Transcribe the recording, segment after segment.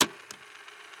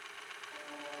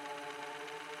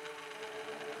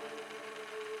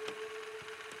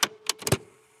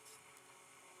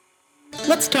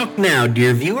Let's talk now,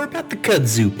 dear viewer, about the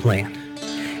kudzu plant.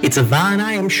 It's a vine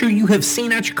I am sure you have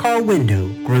seen out your car window,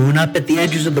 growing up at the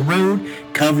edges of the road,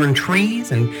 covering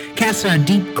trees, and casting a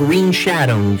deep green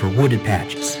shadow over wooded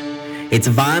patches. Its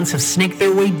vines have snaked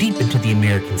their way deep into the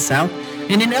American South,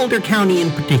 and in Elder County in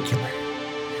particular.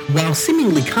 While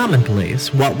seemingly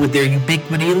commonplace, what with their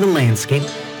ubiquity in the landscape,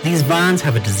 these vines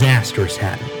have a disastrous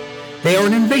habit. They are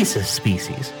an invasive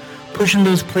species, pushing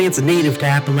those plants native to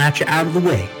Appalachia out of the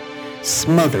way,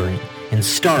 smothering and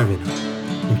starving them,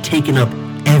 and taking up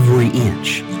every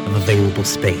inch of available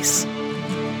space.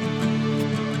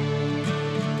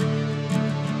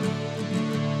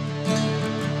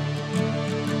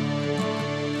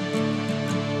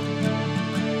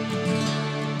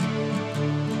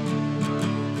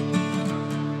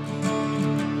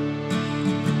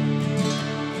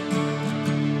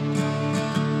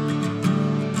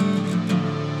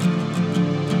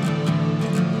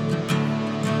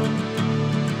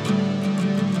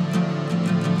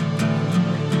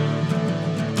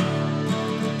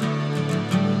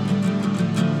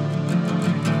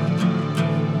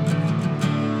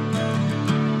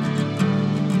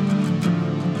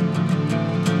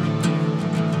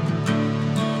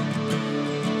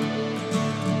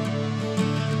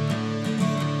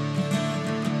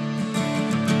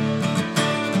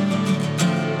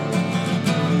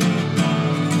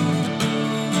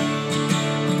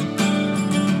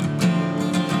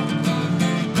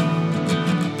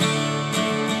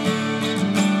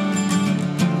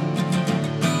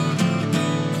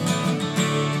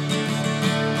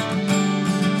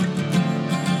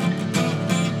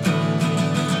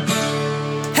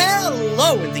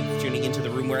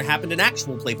 Happened, an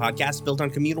actual play podcast built on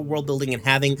communal world building and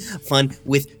having fun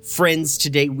with friends.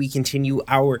 Today we continue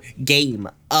our game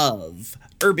of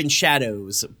Urban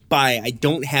Shadows by, I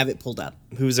don't have it pulled up.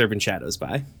 Who's Urban Shadows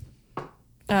by?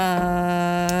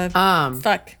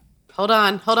 Fuck. Hold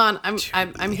on.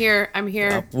 I'm here.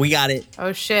 Oh, we got it.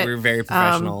 Oh shit. We're very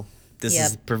professional. This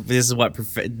is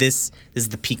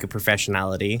the peak of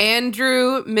professionality.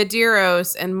 Andrew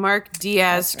Medeiros and Mark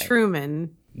Diaz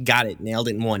Truman. Got it. Nailed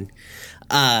it in one.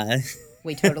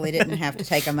 We totally didn't have to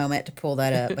take a moment to pull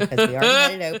that up because we already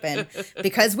had it open.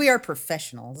 Because we are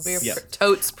professionals. We are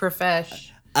totes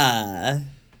profesh. I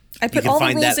put all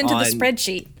the rules into the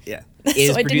spreadsheet. Yeah. So It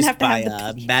is I didn't have produced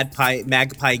to have by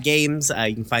Magpie Games.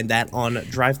 You can find that on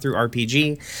Drive-Thru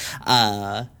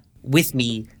RPG. With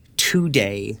me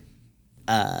today,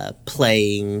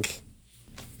 playing...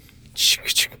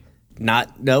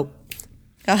 Nope.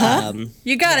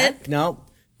 You got it. Nope.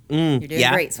 You're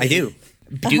doing great, I do.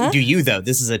 Do you, though?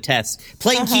 This is a test.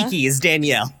 Playing Kiki is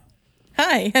Danielle.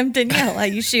 Hi, I'm Danielle. I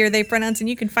use she, her, they pronouns, and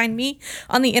you can find me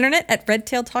on the internet at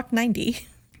RedtailTalk90.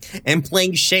 And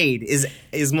playing Shade is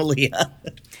Malia.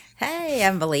 Hey,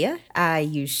 I'm Valia. I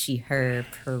use she, her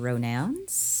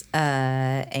pronouns.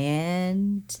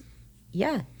 And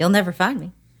yeah, you'll never find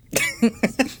me.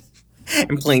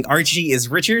 And playing Archie is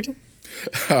Richard.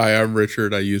 Hi, I'm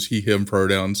Richard. I use he, him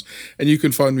pronouns. And you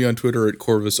can find me on Twitter at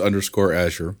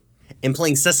Corvus_Azure. And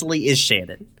playing Cecily is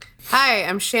Shannon. Hi,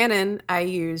 I'm Shannon. I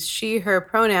use she, her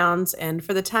pronouns. And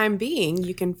for the time being,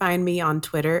 you can find me on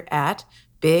Twitter at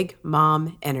Big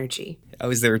Mom Energy.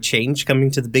 Oh, is there a change coming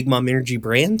to the Big Mom Energy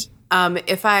brand?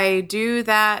 If I do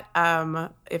that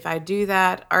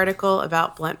article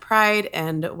about Blunt Pride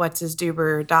and What's His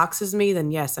Duber doxes me,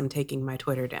 then yes, I'm taking my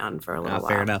Twitter down for a little while.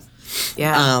 Fair enough.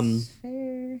 Yeah.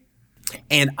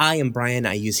 And I am Brian.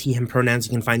 I use he, him pronouns.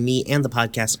 You can find me and the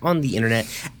podcast on the internet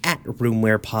at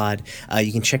RoomwarePod.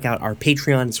 You can check out our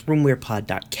Patreon. It's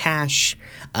roomwarepod.cash.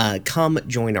 Come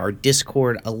join our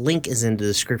Discord. A link is in the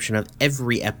description of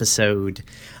every episode.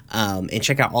 And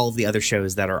check out all of the other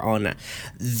shows that are on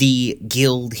the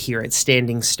guild here at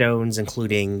Standing Stones,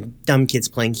 including Dumb Kids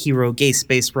Playing Hero, Gay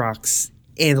Space Rocks,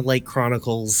 and Light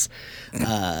Chronicles.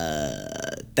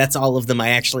 That's all of them.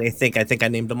 I think I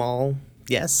named them all.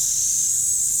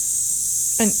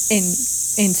 Yes.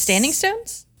 In Standing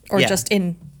Stones? Or just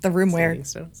in the room where?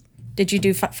 Did you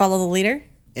do Follow the Leader?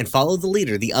 And Follow the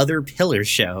Leader, the other Pillar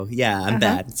show. Yeah, I'm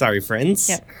bad. Sorry, friends.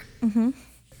 Yep. Mm-hmm.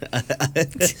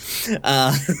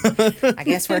 I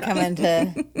guess we're coming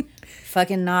to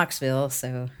fucking Knoxville,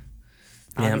 so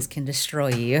August can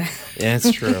destroy you. Yeah,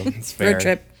 it's true. It's fair. Road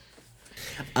trip.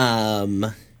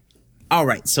 All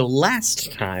right, so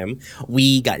last time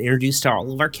we got introduced to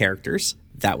all of our characters.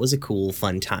 That was a cool,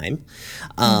 fun time.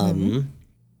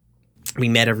 We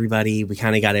met everybody. We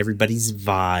kind of got everybody's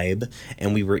vibe,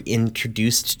 and we were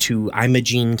introduced to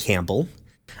Imogene Campbell.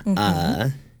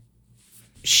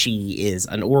 She is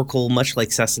an oracle, much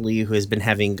like Cecily, who has been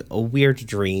having weird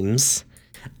dreams.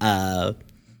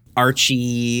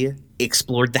 Archie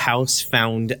explored the house,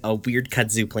 found a weird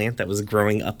kudzu plant that was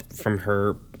growing up from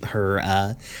her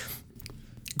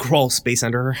crawl space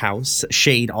under her house.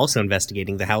 Shade, also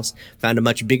investigating the house, found a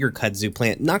much bigger kudzu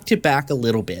plant, knocked it back a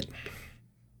little bit.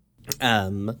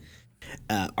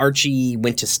 Archie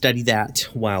went to study that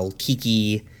while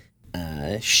Kiki,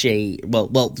 Shade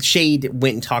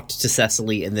went and talked to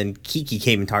Cecily, and then Kiki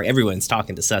came and talked. Everyone's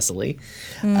talking to Cecily.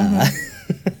 And,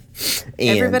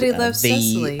 Everybody loves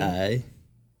Cecily.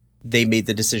 They made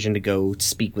the decision to go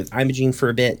speak with Imogene for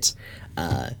a bit.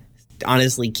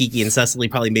 Honestly, Kiki and Cecily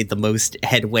probably made the most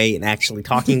headway in actually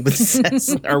talking with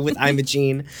with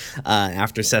Imogene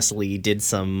after Cecily did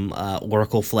some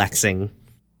oracle flexing.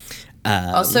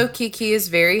 Also, Kiki is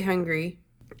very hungry.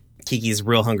 Kiki is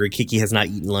real hungry. Kiki has not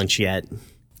eaten lunch yet.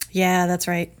 Yeah, that's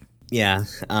right. Yeah.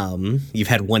 You've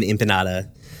had one empanada.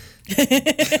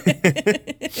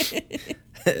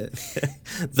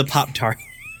 The Pop-Tart.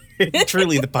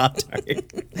 Truly the Pop-Tart.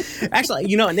 Actually,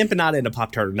 an empanada and a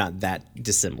Pop-Tart are not that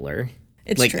dissimilar.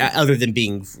 It's true. Other than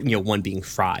being, one being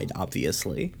fried,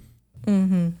 obviously.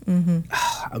 A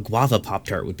guava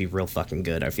Pop-Tart would be real fucking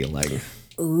good, I feel like.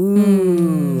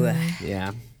 Ooh.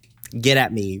 Yeah. Get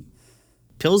at me.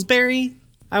 Pillsbury,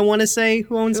 I want to say,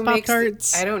 who owns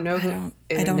Pop-Tarts? I don't know who.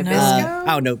 I don't know. Nabisco?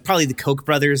 I don't know. Probably the Koch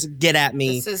brothers. Get at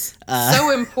me. This is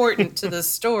so important to the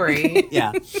story.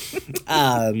 Yeah.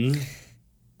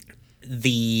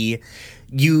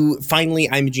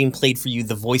 Imogene played for you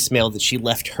the voicemail that she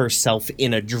left herself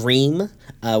in a dream,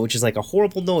 which is like a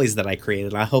horrible noise that I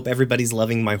created. I hope everybody's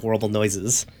loving my horrible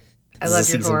noises. I love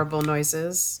your horrible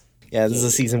noises. Yeah, this is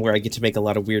a season where I get to make a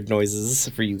lot of weird noises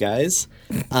for you guys.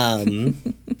 And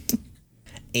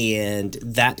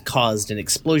that caused an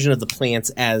explosion of the plants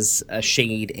as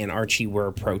Shade and Archie were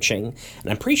approaching. And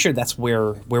I'm pretty sure that's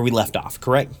where we left off,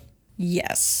 correct?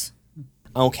 Yes.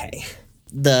 Okay.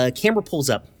 The camera pulls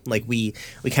up, like we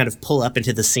kind of pull up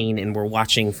into the scene, and we're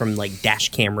watching from like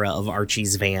dash camera of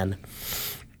Archie's van.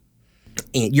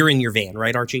 And you're in your van,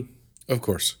 right, Archie? Of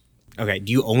course. Okay. Do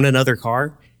you own another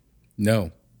car?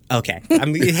 No. Okay.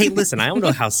 Hey, listen, I don't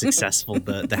know how successful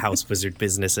the House Wizard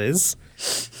business is.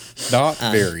 Not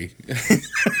very.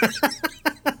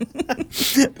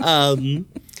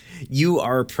 You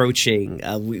are approaching,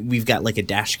 we've got like a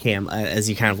dash cam as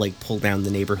you kind of like pull down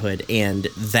the neighborhood, and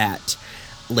that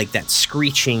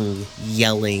screeching,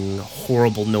 yelling,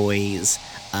 horrible noise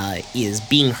is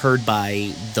being heard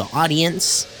by the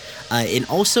audience. And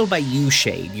also by you,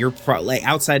 Shade. You're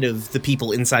outside of the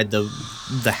people inside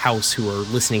the house who are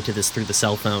listening to this through the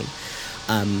cell phone.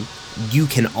 You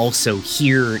can also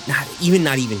hear, not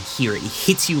even hear it. It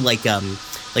hits you like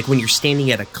when you're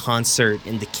standing at a concert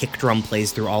and the kick drum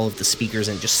plays through all of the speakers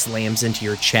and just slams into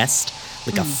your chest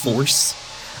like a force.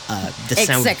 The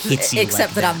sound hits you.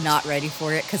 Except that I'm not ready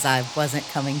for it because I wasn't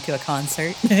coming to a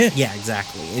concert. Yeah,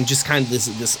 exactly. And just kind of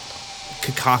this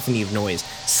cacophony of noise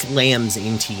slams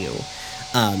into you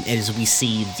as we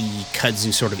see the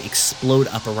kudzu sort of explode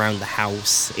up around the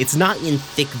house. It's not in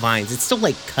thick vines. It's still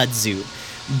like kudzu,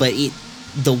 but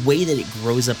the way that it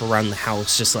grows up around the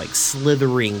house, just like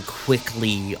slithering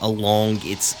quickly along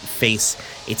its face,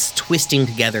 it's twisting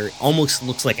together. It almost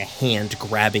looks like a hand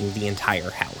grabbing the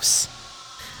entire house.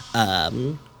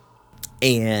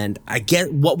 And I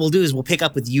get what we'll do is we'll pick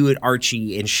up with you and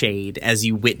Archie and Shade as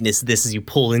you witness this, as you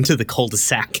pull into the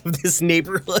cul-de-sac of this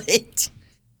neighborhood.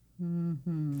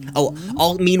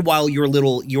 Oh, meanwhile, your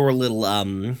little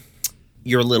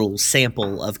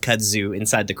sample of kudzu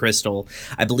inside the crystal,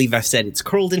 I believe I've said it's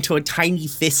curled into a tiny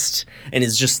fist and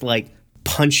is just like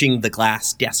punching the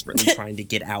glass, desperately trying to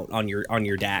get out on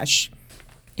your dash.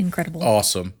 Incredible.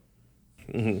 Awesome.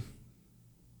 Mm-hmm.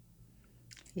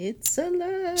 It's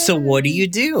alive. So what do you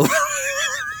do?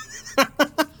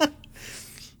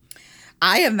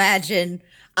 I imagine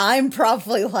I'm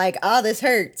probably like, this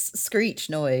hurts. Screech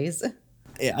noise.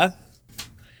 Yeah.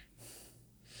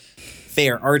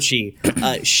 Fair, Archie.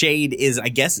 Shade is, I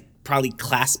guess, probably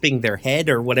clasping their head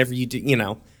or whatever you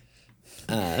do,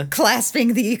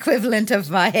 Clasping the equivalent of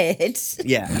my head.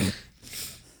 Yeah.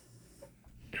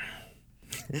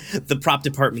 The prop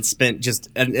department spent just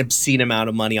an obscene amount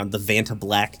of money on the Vanta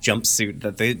Black jumpsuit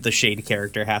that the Shade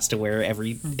character has to wear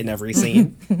in every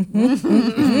scene.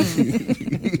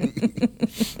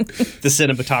 The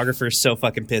cinematographer is so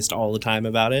fucking pissed all the time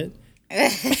about it.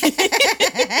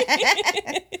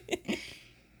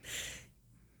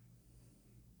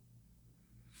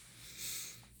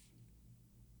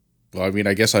 Well, I mean,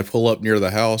 I guess I pull up near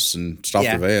the house and stop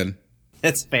the van.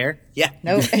 That's fair. Yeah.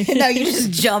 No, you just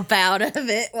jump out of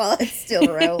it while it's still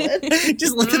rolling.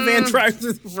 Just let the van drive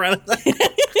through the front of the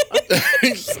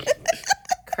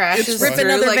crashes Rip through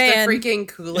another like van. the freaking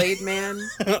Kool-Aid Man.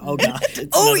 Oh god. It's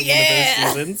Oh, another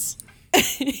yeah. one of those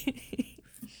seasons.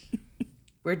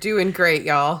 We're doing great,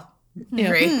 y'all.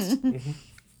 Great.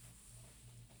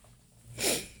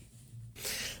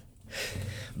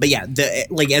 But yeah,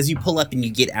 like as you pull up and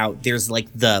you get out, there's like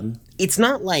it's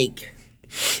not like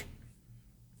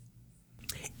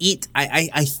it.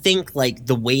 I think like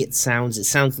the way it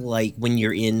sounds like when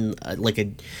you're in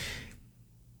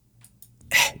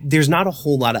there's not a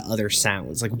whole lot of other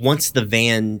sounds. Like once the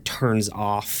van turns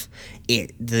off,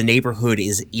 the neighborhood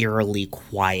is eerily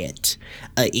quiet,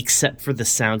 except for the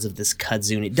sounds of this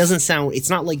kudzu. It doesn't sound. It's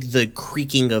not like the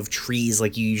creaking of trees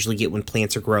like you usually get when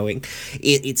plants are growing.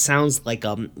 It sounds like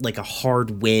a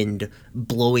hard wind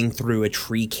blowing through a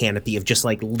tree canopy of just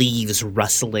like leaves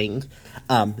rustling,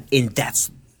 and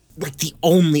that's like the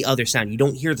only other sound. You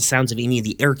don't hear the sounds of any of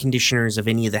the air conditioners of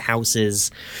any of the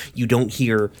houses. You don't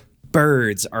hear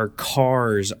birds or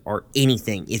cars or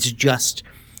anything. It's just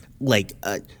like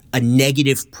a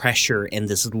negative pressure and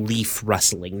this leaf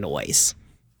rustling noise.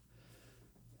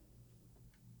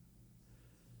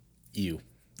 Ew.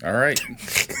 All right.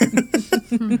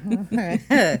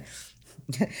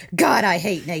 God, I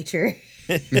hate nature.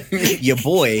 Your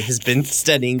boy has been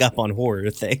studying up on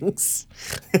horror things.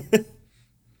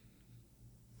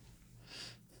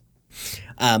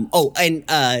 And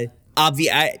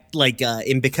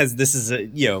because this is a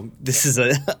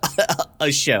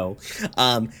show,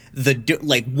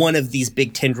 one of these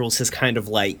big tendrils has kind of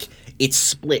like it's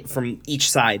split from each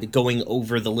side going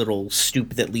over the little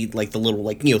stoop that lead like the little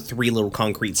three little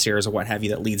concrete stairs or what have you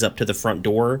that leads up to the front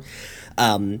door.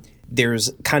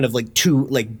 There's kind of like two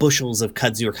like bushels of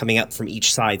kudzu are coming up from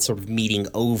each side, sort of meeting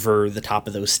over the top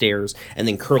of those stairs and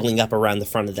then curling up around the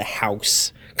front of the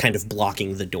house, kind of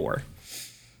blocking the door.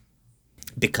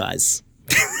 Because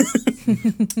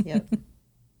Yep.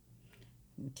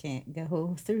 Can't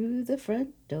go through the front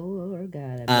door.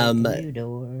 Gotta make a new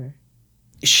door.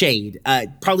 Shade,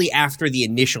 probably after the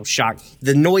initial shock,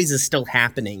 the noise is still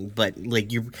happening, but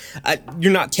like you're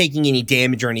not taking any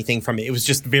damage or anything from it. It was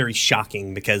just very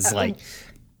shocking because Right.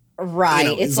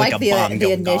 it's It's like like a bomb the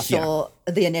going off, yeah.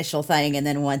 initial thing, and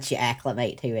then once you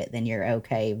acclimate to it, then you're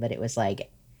okay. But it was like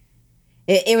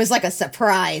it was like a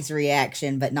surprise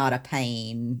reaction, but not a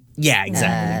pain. Yeah,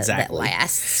 exactly. That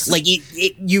lasts. Like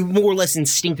you more or less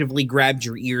instinctively grabbed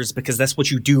your ears because that's what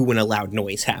you do when a loud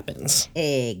noise happens.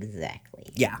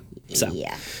 Exactly. Yeah. So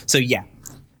Yeah.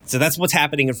 So that's what's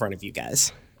happening in front of you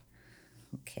guys.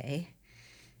 Okay.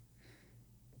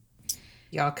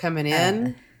 Y'all coming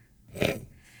in?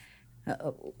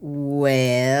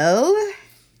 Well,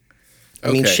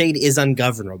 I mean, Okay. Shade is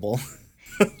ungovernable.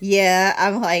 yeah,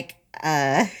 I'm like,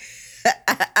 I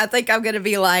think I'm gonna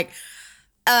be like,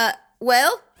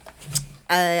 well,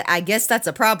 I guess that's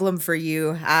a problem for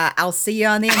you. I'll see you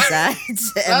on the inside. And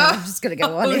I'm just gonna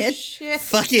go on in. Shit.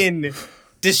 Fucking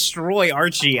destroy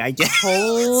Archie, I guess.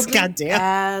 Cold Goddamn.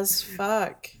 as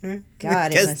fuck.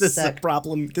 God, it Guess must this is a suck.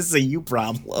 problem. This is a you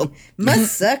problem.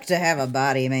 Must suck to have a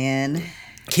body, man.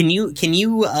 Can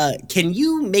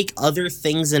you make other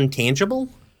things intangible?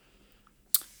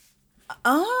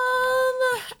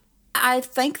 I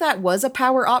think that was a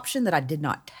power option that I did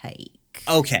not take.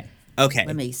 Okay.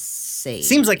 Let me see.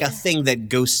 Seems like a thing that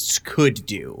ghosts could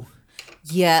do.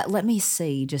 Yeah, let me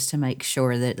see just to make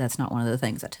sure that that's not one of the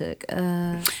things I took.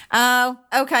 Oh,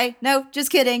 okay. No,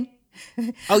 just kidding.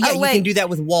 Oh yeah, you wait. can do that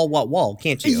with wall,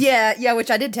 can't you? Yeah,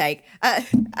 which I did take.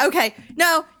 Okay.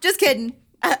 No, just kidding.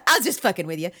 I was just fucking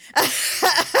with you.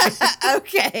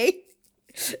 Okay.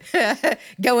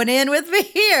 Going in with me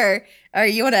here. Or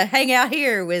you want to hang out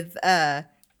here with the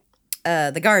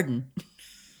garden?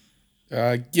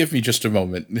 Give me just a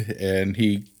moment. And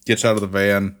he gets out of the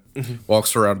van,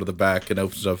 walks around to the back and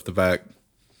opens up the back,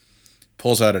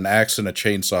 pulls out an axe and a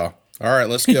chainsaw. All right,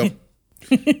 let's go.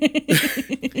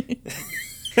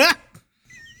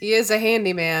 He is a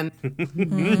handyman.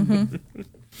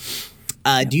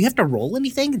 Do you have to roll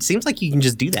anything? It seems like you can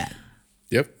just do that.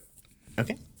 Yep.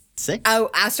 Okay. Sick. Oh,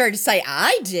 I started to say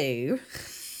I do.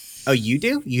 Oh, you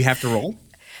do? You have to roll?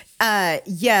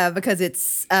 Yeah, because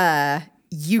it's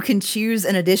you can choose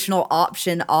an additional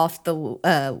option off the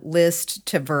list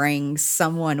to bring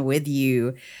someone with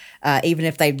you, even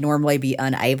if they'd normally be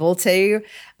unable to.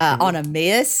 On a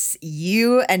miss,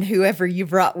 you and whoever you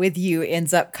brought with you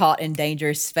ends up caught in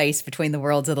dangerous space between the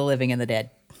worlds of the living and the dead.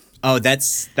 Oh, that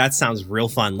sounds real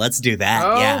fun. Let's do that.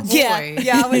 Oh, yeah. boy.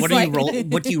 Yeah. I was What do like, you roll?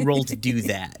 What do you roll to do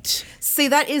that? See,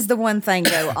 that is the one thing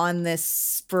though on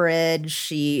this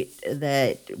spreadsheet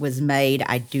that was made.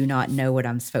 I do not know what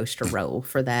I'm supposed to roll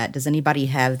for that. Does anybody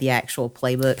have the actual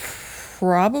playbook?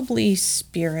 probably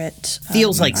spirit.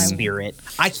 Feels like spirit.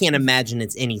 I can't imagine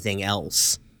it's anything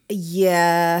else.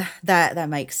 Yeah, that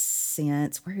makes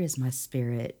sense. Where is my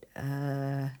spirit?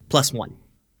 +1.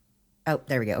 Oh,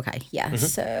 there we go. Okay, yeah.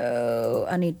 So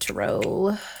I need to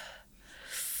roll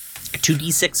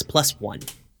 2d6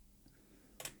 +1.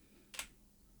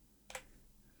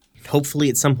 Hopefully,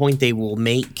 at some point, they will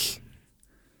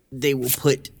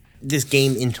put this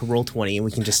game into Roll20, and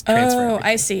we can just transfer. Oh, everything.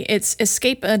 I see. It's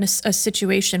escape a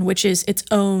situation, which is its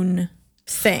own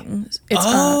thing.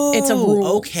 It's a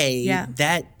rule. Okay. Yeah.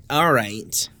 All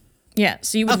right. Yeah.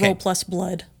 So you would Okay. roll plus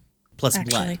blood. Plus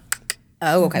Actually. blood.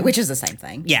 Oh, okay, which is the same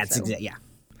thing. Yeah, it's so, yeah.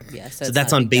 yeah. So it's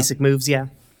that's not a on big deal. basic moves, yeah?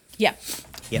 Yeah.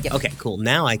 Yeah. Okay, cool.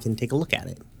 Now I can take a look at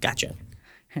it. Gotcha.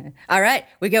 All right,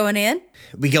 we going in?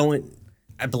 We going,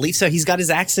 I believe so. He's got his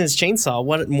axe and his chainsaw.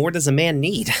 What more does a man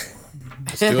need?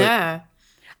 Let's do it.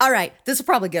 All right, this will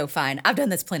probably go fine. I've done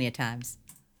this plenty of times.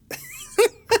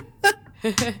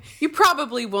 You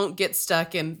probably won't get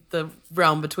stuck in the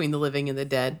realm between the living and the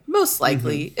dead. Most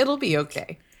likely, it'll be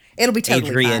okay. It'll be totally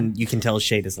Adrian, you can tell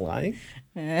Shade is lying.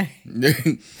 fine.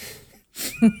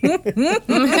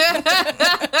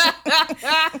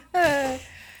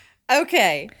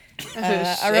 Okay.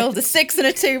 I rolled a 6 and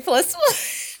a 2 plus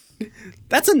 1.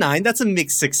 That's a 9. That's a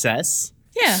mixed success.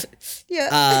 Yeah. Yeah.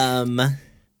 On And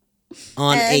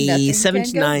a nothing 7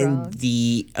 can to go 9, wrong.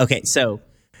 okay, so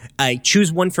I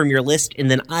choose one from your list,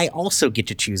 and then I also get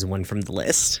to choose one from the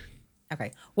list.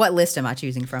 Okay. What list am I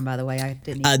choosing from, by the way? I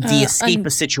didn't. The escape a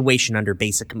situation under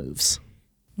basic moves.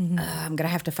 I'm gonna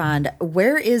have to find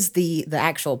where is the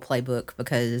actual playbook,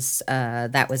 because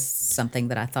that was something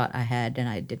that I thought I had and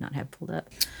I did not have pulled up.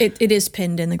 It is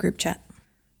pinned in the group chat.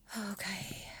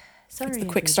 Okay. Sorry. The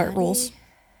quick start rules.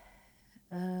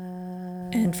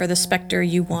 And for the Spectre,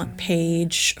 you want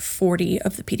page 40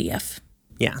 of the PDF.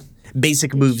 Yeah.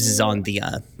 Basic moves is on the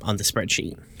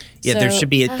spreadsheet. Yeah, there So should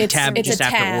be a it's tab a just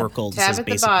tab. after Oracle that Tab says at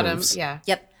the basic bottom. moves. Yeah.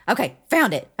 Yep. Okay.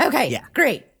 Found it. Okay. Yeah.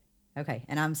 Great. Okay.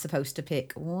 And I'm supposed to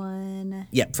pick one.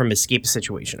 Yep, from escape a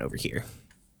situation over here.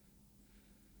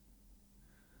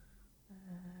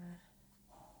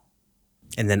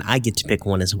 And then I get to pick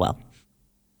one as well.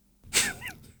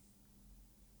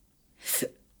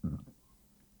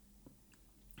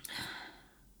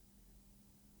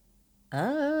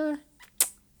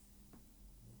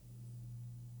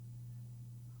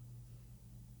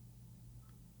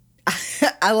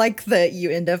 I like that you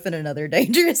end up in another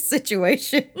dangerous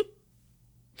situation.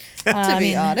 To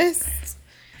be honest.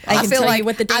 I can feel tell like- you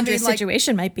what the I mean, dangerous like-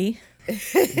 situation might be.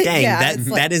 Dang, Yeah, it's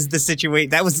like- that is the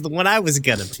situation. That was the one I was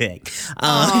gonna pick.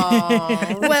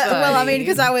 Well, I mean,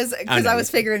 because I know. was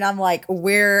figuring, I'm like,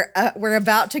 we're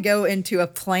about to go into a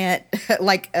plant,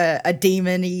 like a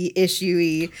demon-y,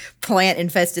 issue-y,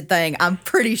 plant-infested thing. I'm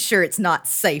pretty sure it's not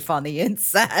safe on the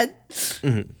inside.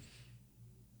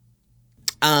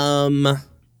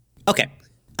 Okay.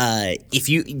 If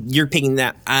you're picking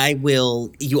that, I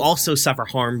will. You also suffer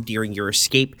harm during your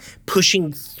escape,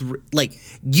 pushing through. Like,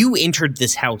 you entered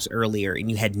this house earlier and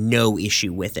you had no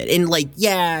issue with it, and like,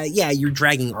 yeah, you're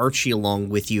dragging Archie along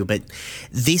with you, but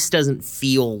this doesn't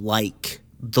feel like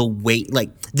the weight. Like,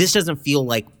 this doesn't feel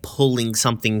like pulling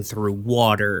something through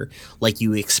water like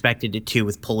you expected it to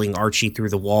with pulling Archie through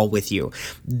the wall with you.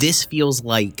 This feels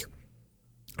like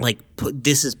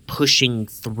this is pushing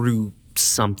through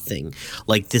something.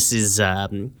 Like, this is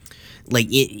like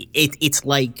it's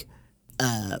like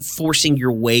forcing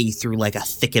your way through like a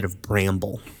thicket of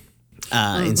bramble,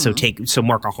 and so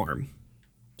mark a harm.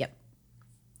 Yep.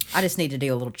 I just need to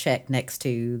do a little check next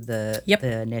to the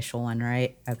initial one,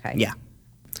 right? Okay. Yeah,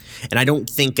 and I don't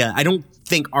think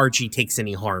Archie takes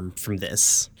any harm from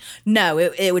this. No,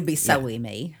 it would be solely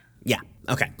me. Yeah.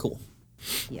 Okay. Cool.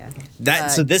 Yeah.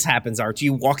 So this happens, Archie.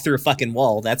 You walk through a fucking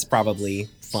wall. That's probably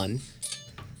fun.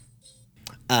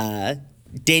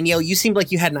 Danielle, you seemed like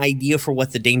you had an idea for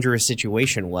what the dangerous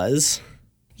situation was.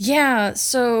 Yeah,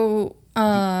 so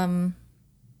I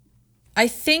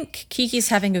think Kiki's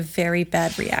having a very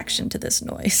bad reaction to this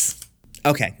noise.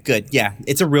 Okay, good. Yeah,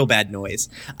 it's a real bad noise.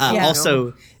 Yeah.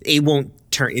 Also, it won't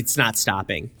turn. It's not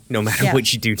stopping. No matter Yeah.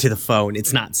 what you do to the phone,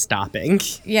 it's not stopping.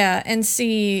 Yeah, and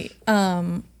see,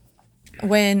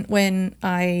 when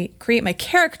I create my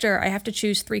character, I have to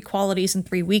choose 3 qualities and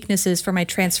 3 weaknesses for my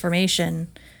transformation.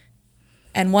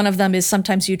 And one of them is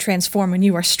sometimes you transform when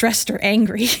you are stressed or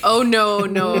angry. Oh, no.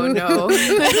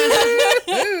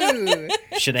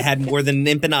 Should have had more than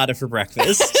an empanada for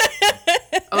breakfast.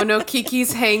 Oh, no,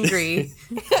 Kiki's hangry.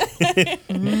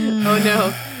 Oh,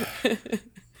 no.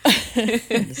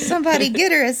 Somebody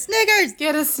get her a Snickers.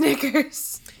 Get a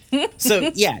Snickers.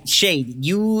 So yeah, Shade,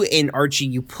 you and Archie,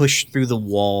 you push through the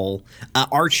wall.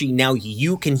 Archie, now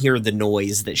you can hear the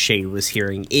noise that Shade was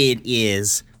hearing. It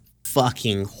is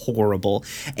fucking horrible.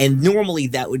 And normally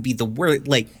that would be the word,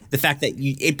 like the fact that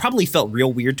it probably felt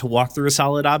real weird to walk through a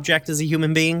solid object as a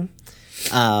human being.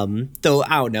 Though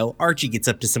I don't know, Archie gets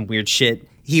up to some weird shit.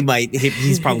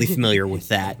 He's probably familiar with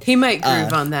that. He might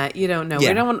groove on that. You don't know.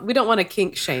 Yeah. We don't want to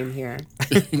kink shame here.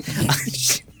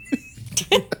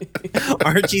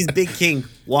 Archie's Big King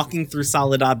walking through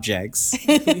solid objects.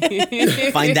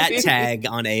 Find that tag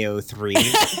on AO3.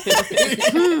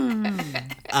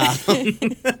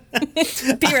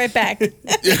 Be right back.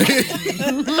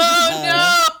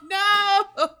 Oh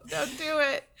no! Don't do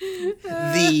it.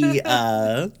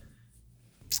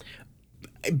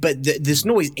 This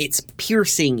noise, it's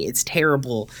piercing, it's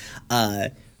terrible.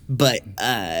 But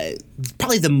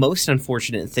probably the most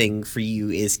unfortunate thing for you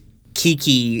is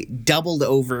Kiki doubled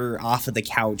over off of the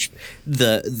couch,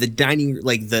 the dining,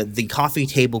 like the coffee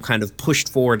table kind of pushed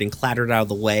forward and clattered out of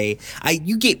the way.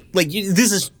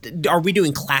 Are we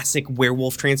doing classic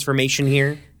werewolf transformation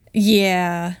here?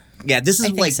 Yeah. Yeah, this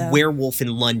is like so. Werewolf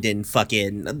in London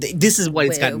fucking, this is what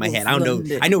it's got in my head. I don't know.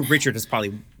 London. I know Richard has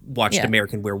probably watched Yeah.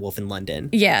 American Werewolf in London.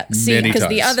 Yeah, see, Many because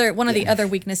times. one of the other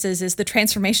weaknesses is the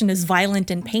transformation is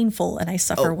violent and painful, and I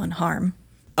suffer one harm.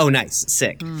 Oh, nice.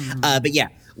 Sick. But yeah,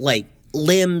 like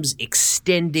limbs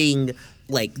extending,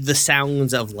 like the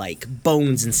sounds of like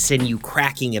bones and sinew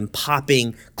cracking and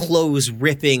popping, clothes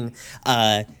ripping.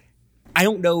 I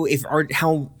don't know if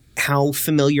how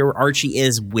familiar Archie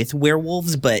is with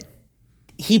werewolves, but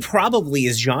he probably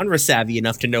is genre savvy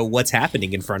enough to know what's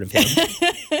happening in front of him.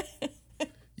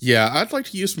 Yeah, I'd like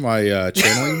to use my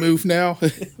channeling move now.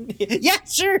 Yeah,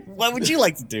 sure. What would you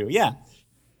like to do? Yeah.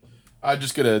 I'm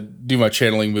just going to do my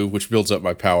channeling move, which builds up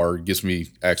my power, gives me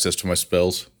access to my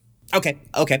spells. Okay,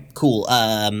 cool.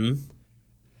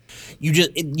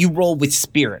 You roll with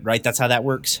spirit, right? That's how that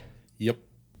works? Yep.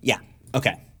 Yeah.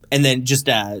 Okay. And then just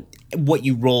what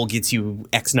you roll gets you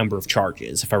X number of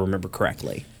charges, if I remember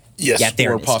correctly. Yes, Yeah,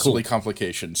 there or it is. possibly Cool.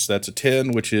 complications. That's a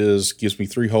 10, which gives me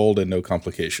 3 hold and no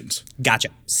complications. Gotcha.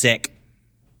 Sick.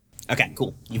 Okay,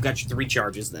 cool. You've got your 3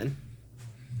 charges then.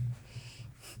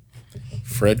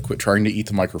 Fred, quit trying to eat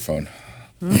the microphone.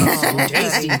 So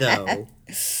tasty, though.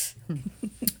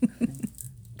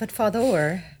 But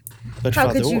Father, But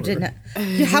how could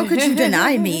Father- you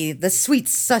deny me the sweet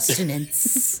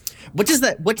sustenance? What does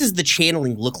the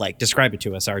channeling look like? Describe it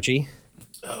to us, Archie.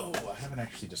 Oh, I haven't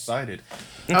actually decided.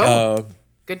 Oh,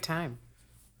 good time.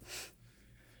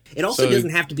 It also So-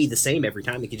 doesn't have to be the same every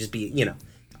time. It could just be,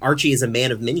 Archie is a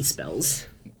man of many spells.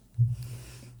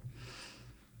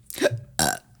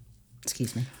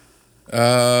 Excuse me.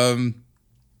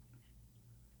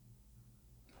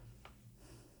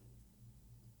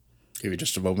 Give me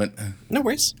just a moment. No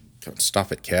worries.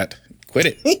 Stop it, cat.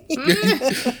 Quit it.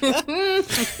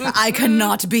 I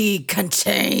cannot be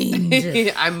contained.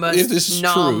 I This must is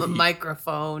nom true.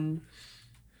 microphone.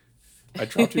 I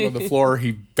dropped him on the floor.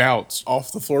 He bounced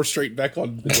off the floor straight back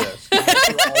on the desk. All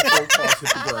 4 paws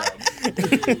hit the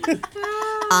ground.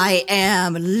 I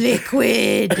am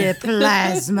liquid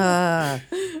plasma.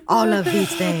 All of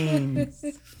these things.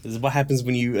 This is what happens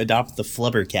when you adopt the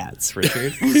flubber cats,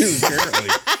 Richard. Apparently.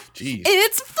 Jeez.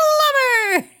 It's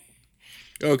Flubber.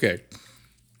 Okay.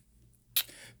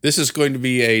 This is going to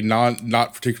be a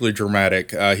not particularly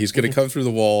dramatic. He's going to come through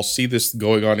the wall, see this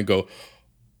going on, and go,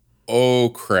 "Oh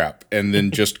crap!" and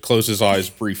then just close his eyes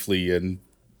briefly and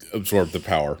absorb the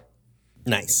power.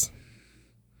 Nice.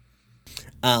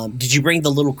 Did you bring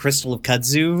the little crystal of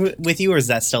kudzu with you, or is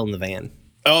that still in the van?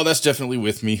 Oh, that's definitely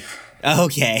with me.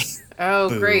 Okay. Oh,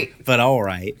 Boo. great. But all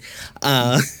right.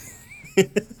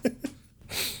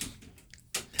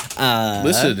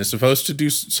 Listen, it's supposed to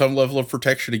do some level of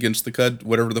protection against the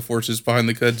whatever the force is behind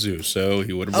the kudzu. So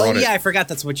he would have Oh brought it. yeah, I forgot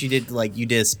that's what you did. Like you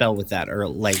did a spell with that, or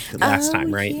like last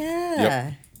time, right?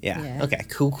 Yeah. Yeah. Okay.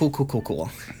 Cool.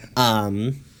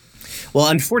 Well,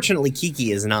 unfortunately,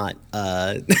 Kiki is not.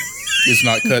 It's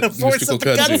not Force mystical of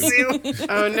the kudzu. kudzu.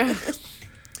 Oh, no.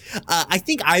 I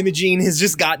think Imogene has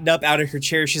just gotten up out of her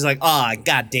chair. She's like,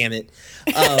 god damn it.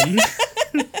 I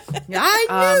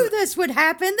knew this would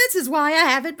happen. This is why I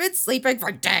haven't been sleeping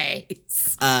for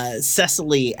days.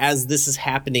 Cecily, as this is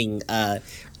happening,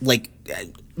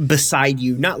 beside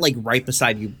you, not like right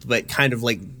beside you, but kind of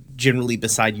like generally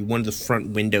beside you, one of the front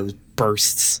windows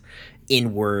bursts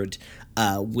inward,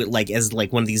 as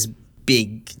one of these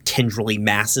big tendrily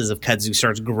masses of kudzu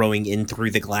starts growing in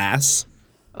through the glass.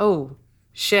 Oh,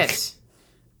 shit.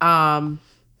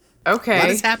 Okay. What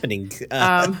is happening,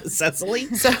 Cecily?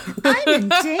 So I'm in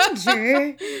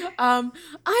danger. I'm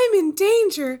in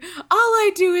danger. All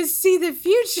I do is see the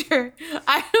future.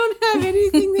 I don't have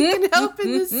anything that can help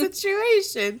in this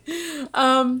situation.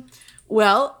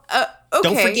 Okay.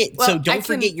 Don't forget. Well, Don't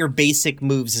forget your basic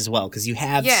moves as well, because you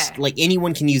have Yeah. like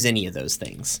anyone can use any of those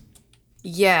things.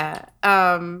 Yeah.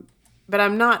 But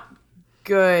I'm not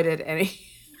good at any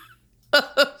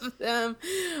of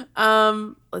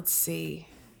them. Let's see.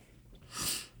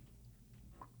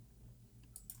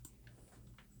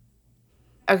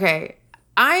 Okay.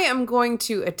 I am going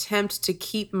to attempt to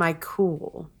keep my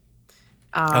cool.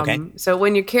 Okay. So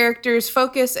when your character's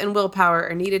focus and willpower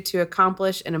are needed to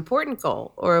accomplish an important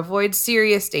goal or avoid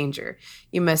serious danger,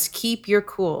 you must keep your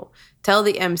cool. Tell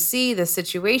the MC the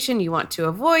situation you want to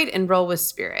avoid and roll with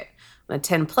spirit. On a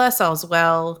 10 plus, all's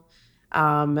well.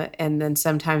 And then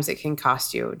sometimes it can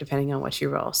cost you depending on what you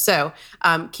roll. So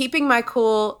keeping my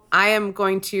cool, I am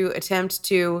going to attempt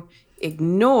to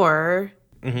ignore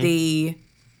the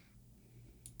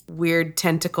weird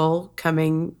tentacle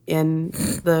coming in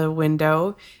the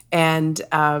window. And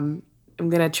I'm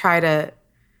going to try to...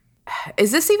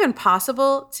 Is this even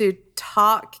possible to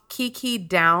talk Kiki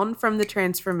down from the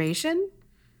transformation?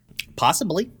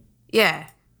 Possibly. Yeah.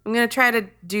 I'm going to try to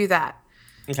do that.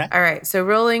 Okay. All right. So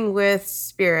rolling with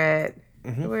spirit.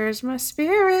 Where's my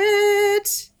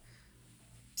spirit?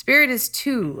 Spirit is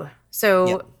 2. So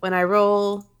Yep. when I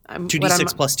roll...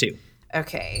 2d6 plus 2.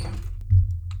 Okay.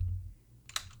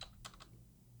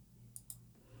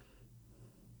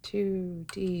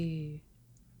 2d6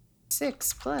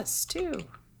 plus 2.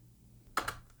 I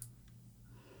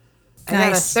got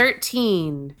a Nice.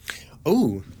 13.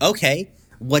 Oh, okay.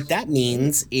 What that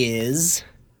means is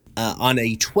on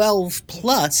a 12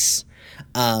 plus,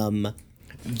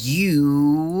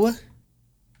 you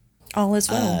All is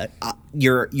well.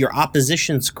 your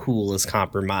opposition's cool is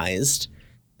compromised.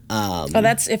 Oh,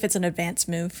 that's if it's an advanced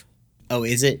move. Oh,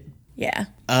 is it? Yeah.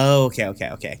 Oh,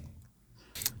 okay.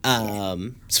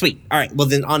 Sweet. All right. Well,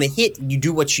 then on a hit, you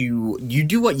do what you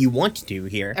want to do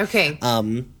here. Okay.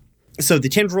 So the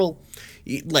tendril,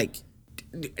 like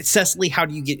Cecily, how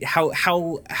do you get how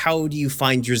do you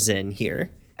find your zen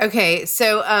here? Okay.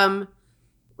 So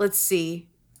let's see.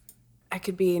 I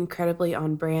could be incredibly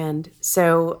on brand.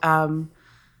 So all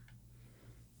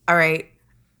right.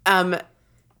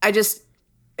 I just,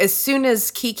 as soon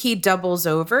as Kiki doubles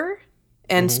over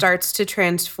and starts to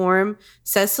transform,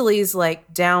 Cecily's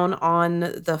like down on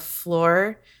the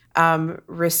floor,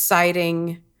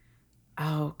 reciting.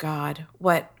 Oh God,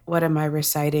 what am I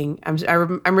reciting?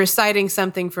 I'm reciting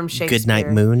something from Shakespeare.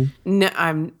 Goodnight Moon. No,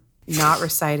 I'm not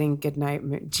reciting Goodnight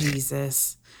Moon.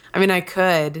 Jesus. I mean, I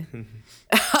could.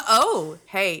 Oh,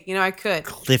 hey, I could.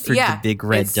 Clifford Yeah, the Big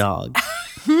Red it's- Dog.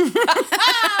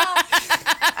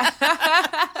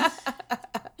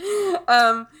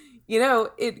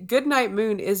 Goodnight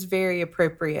Moon is very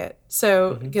appropriate.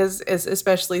 So, because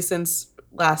especially since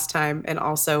last time, and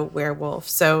also werewolf.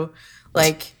 So,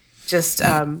 like, just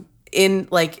in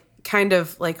like kind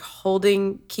of like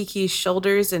holding Kiki's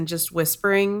shoulders and just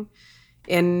whispering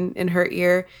in her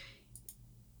ear.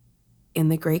 In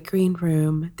the great green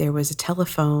room, there was a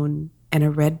telephone and a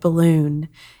red balloon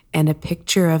and a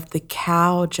picture of the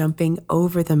cow jumping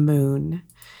over the moon.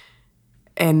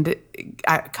 And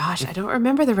I don't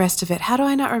remember the rest of it. How do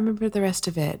I not remember the rest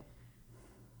of it?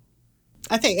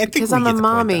 I think Because we I'm get a the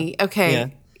point, mommy. though.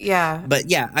 Okay. Yeah. But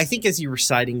yeah, I think as you're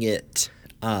reciting it,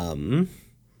 I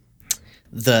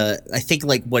think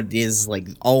like what is like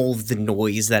all of the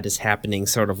noise that is happening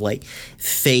sort of like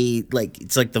fade, like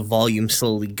it's like the volume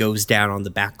slowly goes down on the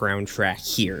background track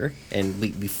here, and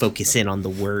we focus in on the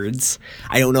words.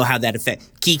 I don't know how that affects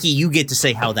Kiki. You get to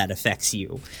say how that affects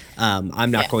you.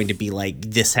 I'm not going to be like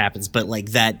this happens, but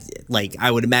like that, like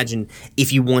I would imagine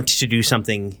if you want to do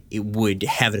something, it would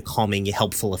have a calming,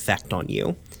 helpful effect on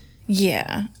you.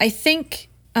 Yeah. I think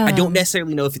I don't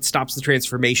necessarily know if it stops the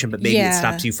transformation, but maybe it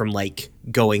stops you from like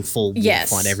going full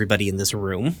wolf on everybody in this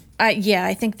room.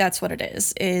 I think that's what it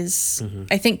is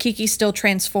I think Kiki still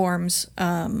transforms,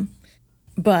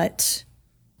 but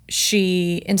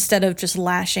she, instead of just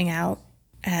lashing out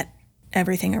at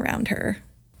everything around her,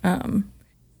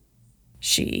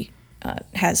 she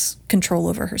has control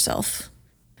over herself.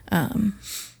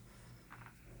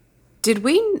 Did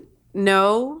we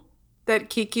know that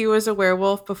Kiki was a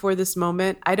werewolf before this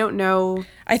moment? I don't know.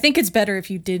 I think it's better if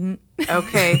you didn't.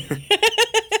 Okay.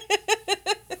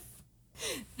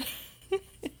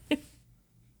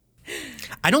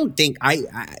 I don't think I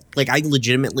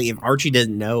legitimately, if Archie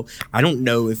doesn't know, I don't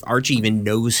know if Archie even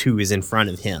knows who is in front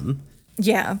of him.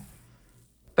 Yeah.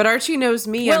 But Archie knows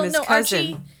me. I'm his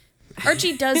cousin.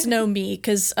 Archie does know me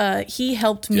because he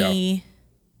helped me.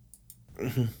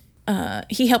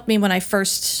 He helped me when I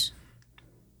first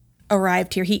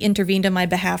arrived here. He intervened on my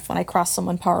behalf when I crossed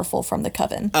someone powerful from the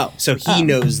coven. Oh, so he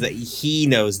knows that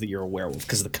you're a werewolf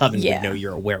because the coven would know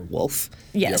you're a werewolf.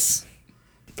 Yes.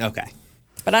 Yep. Okay.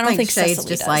 But I don't think Shade's Cecily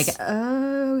just does. like,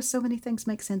 oh, so many things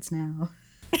make sense now.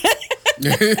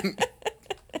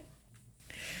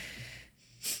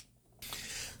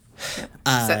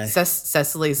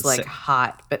 Cecily's like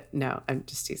hot, but no, I'm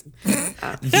just teasing.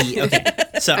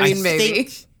 So I mean, maybe.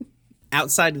 think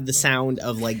outside of the sound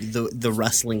of like the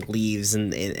rustling leaves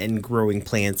and growing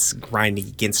plants grinding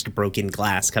against broken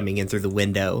glass coming in through the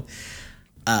window,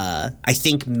 I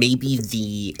think maybe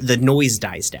the noise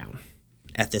dies down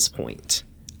at this point.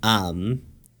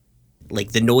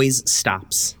 Like the noise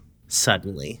stops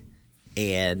suddenly,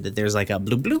 and there's like a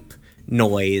bloop bloop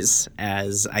noise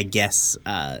as I guess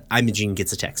Imogene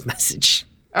gets a text message.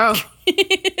 Oh,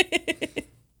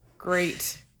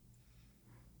 great.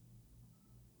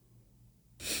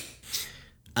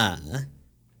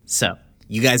 So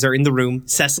you guys are in the room.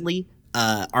 Cecily,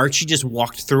 Archie just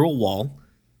walked through a wall.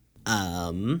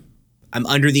 I'm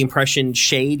under the impression,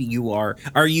 Shade,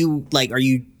 are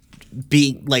you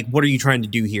being like, what are you trying to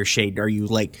do here, Shade? Are you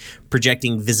like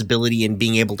projecting visibility and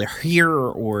being able to hear,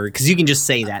 or because you can just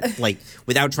say that like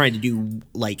without trying to do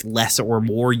like less or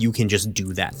more, you can just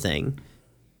do that thing.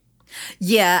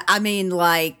 Yeah, I mean,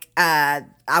 like, I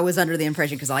was under the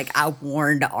impression because, like, I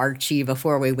warned Archie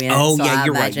before we went. Oh, so yeah,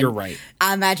 you're right.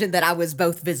 I imagined that I was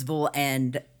both visible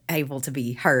and able to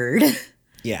be heard.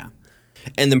 Yeah.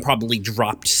 And then probably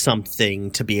dropped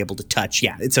something to be able to touch.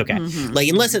 Yeah, it's okay. Like,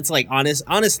 unless it's like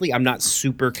honestly, I'm not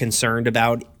super concerned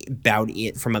about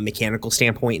it from a mechanical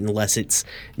standpoint, unless it's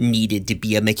needed to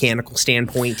be a mechanical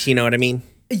standpoint. You know what I mean?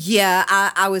 Yeah,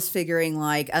 I was figuring,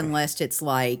 like, unless it's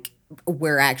like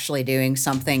we're actually doing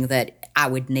something that I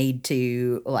would need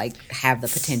to like have the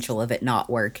potential of it not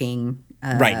working.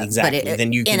 Right, exactly. But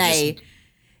then you can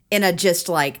in a just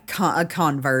like a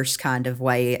converse kind of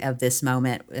way of this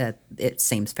moment, it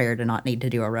seems fair to not need to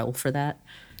do a roll for that.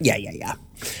 Yeah.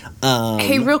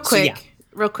 Hey, real quick.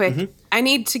 Mm-hmm. I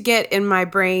need to get in my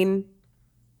brain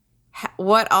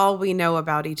what all we know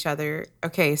about each other.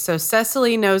 Okay, so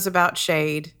Cecily knows about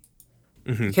Shade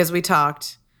because we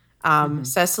talked.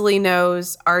 Cecily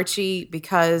knows Archie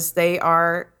because they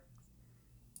are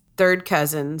third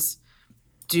cousins.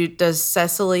 Does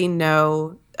Cecily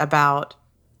know about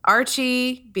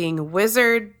Archie being a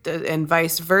wizard and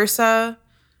vice versa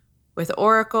with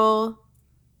Oracle?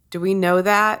 Do we know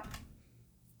that?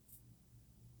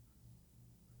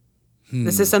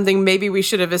 This is something maybe we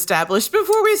should have established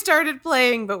before we started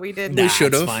playing, but we didn't. We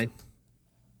should have. It's fine.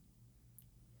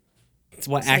 It's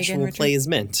what Say actual again, play is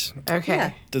meant. Okay.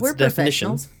 Yeah, That's we're the definition.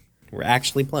 professionals. We're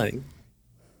actually playing.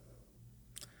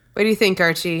 What do you think,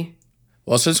 Archie?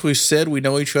 Well, since we said we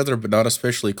know each other, but not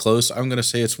especially close, I'm going to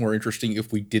say it's more interesting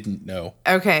if we didn't know.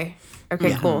 Okay,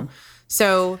 cool.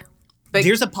 So, but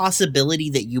There's a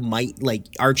possibility that you might, like,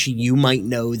 Archie, you might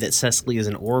know that Cecily is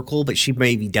an oracle, but she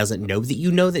maybe doesn't know that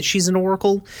you know that she's an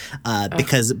oracle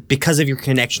because of your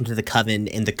connection to the coven,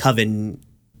 and the coven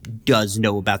does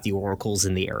know about the oracles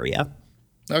in the area.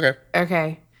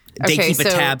 Okay. They keep a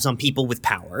tabs on people with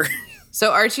power.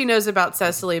 So Archie knows about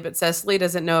Cecily, but Cecily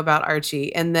doesn't know about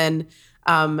Archie. And then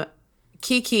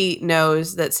Kiki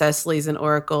knows that Cecily's an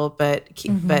oracle, but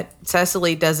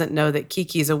Cecily doesn't know that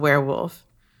Kiki's a werewolf.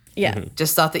 Yeah.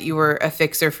 Just thought that you were a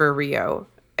fixer for Rio,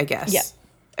 I guess. Yeah.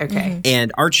 Okay.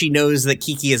 And Archie knows that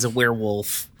Kiki is a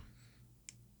werewolf,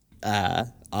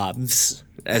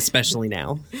 especially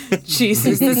now.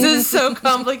 Jesus, this is so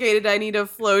complicated. I need a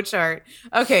flow chart.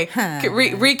 Okay,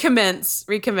 recommence.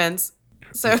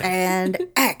 So, And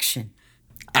action.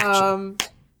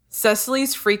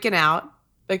 Cecily's freaking out,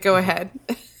 but go ahead.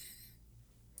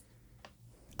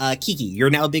 Kiki, you're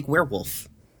now a big werewolf.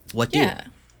 What do? Yeah.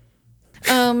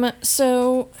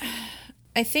 So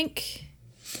I think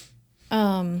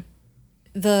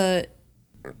the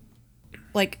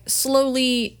like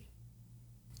slowly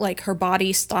like her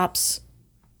body stops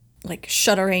like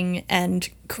shuddering and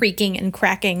creaking and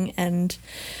cracking and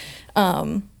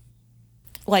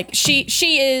like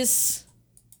she is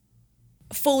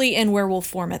fully in werewolf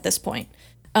form at this point.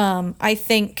 I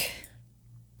think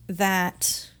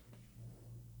that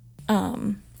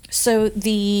so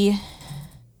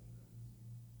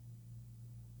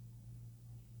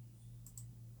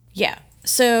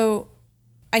so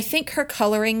I think her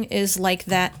coloring is like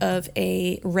that of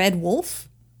a red wolf.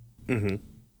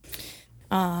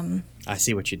 I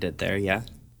see what you did there. Yeah.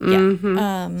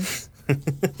 Yeah.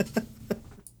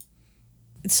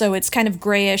 So it's kind of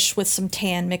grayish with some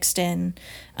tan mixed in,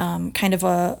 kind of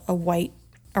a white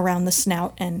around the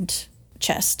snout and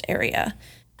chest area.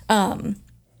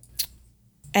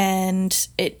 And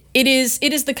it is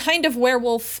the kind of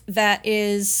werewolf that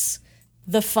is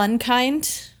the fun kind.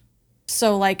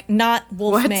 So like not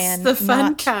wolfman, What's the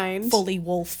fun not kind? fully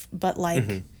wolf, but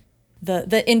like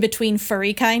the in between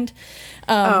furry kind.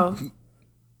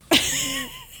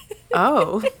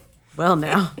 Oh, well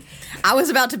now. I was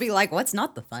about to be like, what's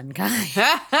not the fun kind?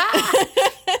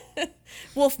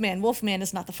 Wolfman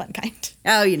is not the fun kind.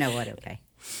 Oh, you know what? Okay.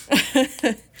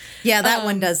 Yeah, that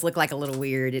one does look like a little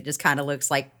weird. It just kind of looks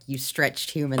like you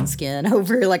stretched human skin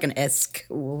over like an esque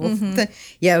wolf.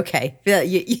 Yeah, okay. Yeah,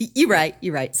 you're right.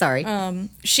 You're right. Sorry.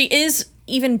 She is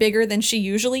even bigger than she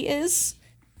usually is.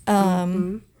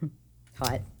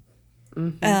 Hot.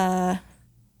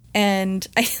 And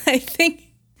I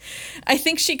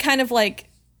think she kind of like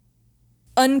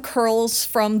uncurls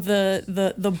from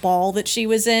the ball that she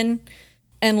was in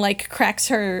and like cracks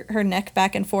her neck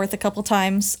back and forth a couple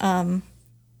times,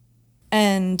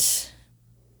 and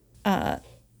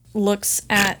looks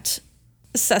at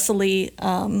Cecily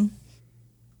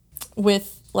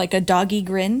with like a doggy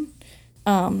grin,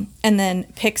 and then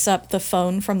picks up the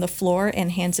phone from the floor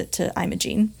and hands it to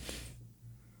Imogene.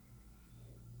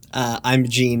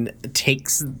 Imogene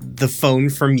takes the phone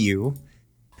from you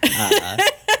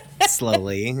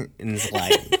slowly and is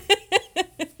like,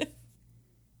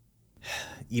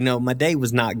 you know, my day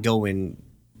was not going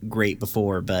great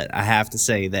before, but I have to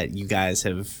say that you guys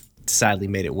have decidedly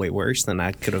made it way worse than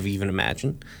I could have even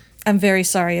imagined. I'm very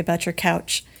sorry about your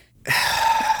couch.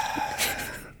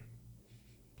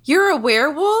 You're a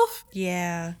werewolf?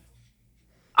 Yeah.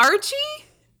 Archie?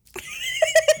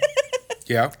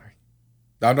 Yeah.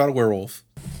 I'm not a werewolf.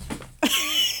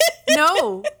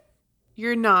 No,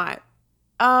 you're not.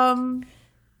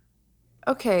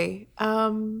 Okay.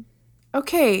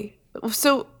 Okay.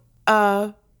 So,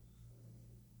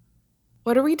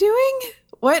 what are we doing?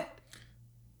 What?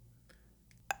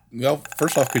 Well,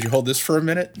 first off, could you hold this for a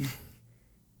minute?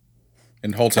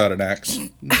 And holds out an axe.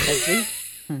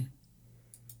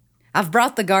 I've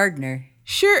brought the gardener.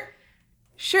 Sure.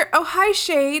 Oh, hi,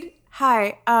 Shade.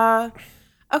 Hi.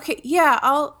 Okay. Yeah,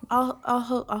 I'll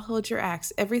hold your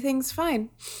axe. Everything's fine.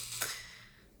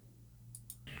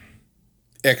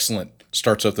 Excellent.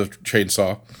 Starts up the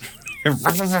chainsaw.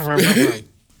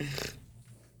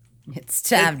 It's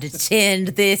time to tend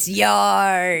this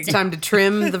yard. It's time to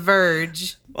trim the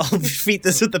verge. I'll defeat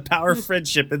this with the power of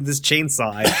friendship and this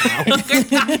chainsaw I have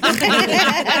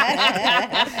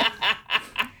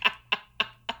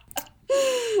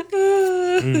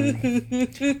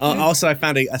now. Also, I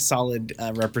found a solid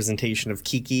representation of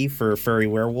Kiki for furry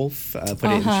werewolf. Put it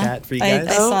in chat for you guys.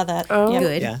 I saw that. Oh. Yep.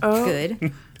 Good. Yeah.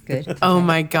 Good. Good. Oh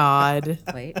my God.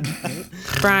 Wait.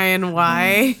 Brian,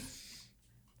 why?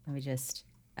 Let me just.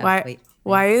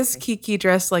 Why is Kiki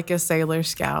dressed like a Sailor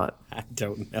Scout? I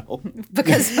don't know.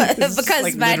 Because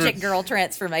like magic girl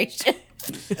transformation.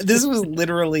 This was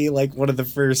literally like one of the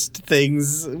first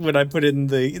things when I put in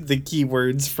the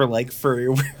keywords for like furry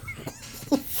werewolf.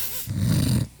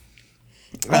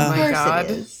 Oh my God.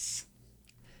 It is.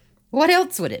 What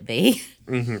else would it be?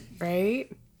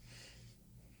 Right?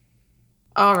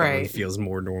 All That one right. feels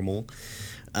more normal.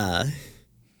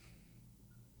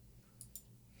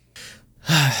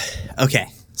 Okay,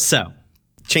 so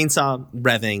chainsaw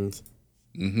revving,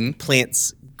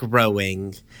 plants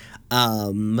growing.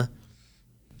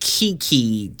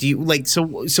 Kiki, do you like so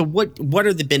what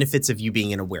are the benefits of you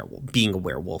being a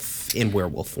werewolf in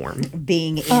werewolf form?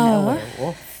 Being in a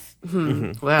werewolf.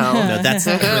 Well, No, that's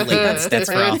related.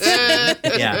 That's for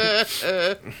offspring. Yeah.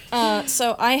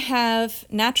 So I have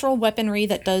natural weaponry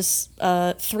that does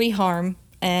 3 harm,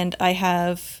 and I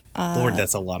have Lord,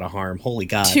 that's a lot of harm. Holy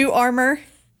God. 2 armor,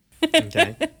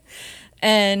 Okay.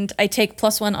 and I take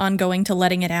 +1 ongoing to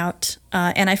letting it out,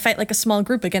 and I fight like a small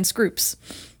group against groups.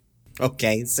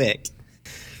 Okay, sick.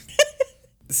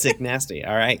 Sick nasty.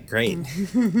 All right, great.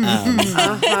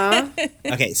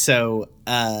 Okay, so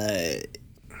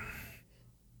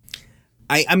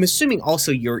I'm assuming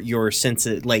also your sense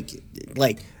of like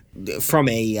from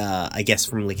a I guess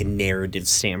from like a narrative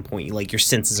standpoint, like your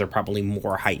senses are probably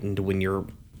more heightened when you're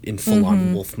in full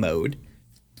on wolf mode.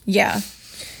 Yeah.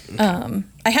 I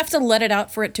have to let it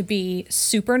out for it to be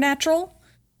supernatural,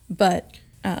 but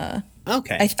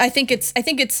Okay. I think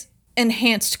it's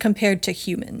enhanced compared to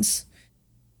humans.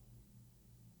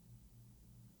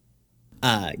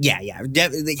 Yeah.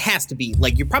 It has to be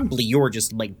like your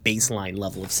just like baseline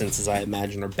level of senses, I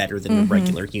imagine, are better than the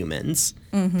regular humans.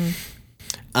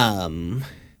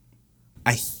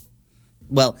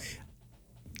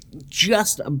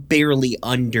 just barely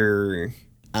under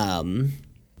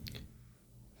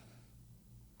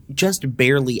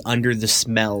the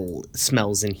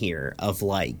smells in here of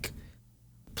like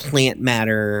plant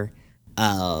matter,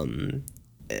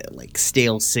 like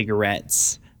stale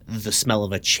cigarettes, the smell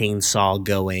of a chainsaw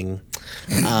going.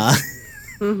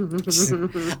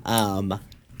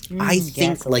 I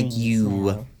think like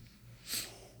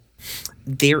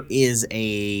there is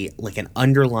an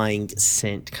underlying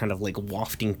scent kind of like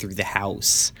wafting through the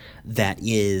house that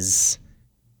is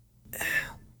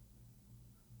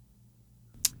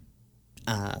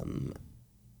I'm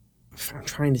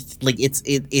trying to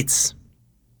it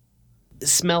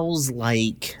smells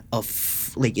like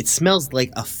it smells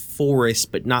like a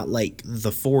forest, but not like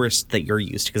the forest that you're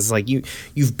used to, because like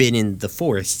you've been in the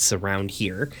forests around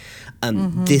here.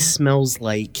 This smells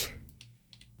like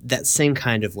that same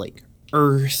kind of like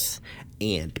earth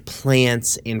and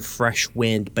plants and fresh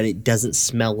wind, but it doesn't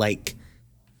smell like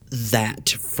that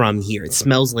from here. It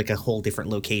smells like a whole different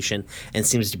location and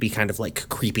seems to be kind of like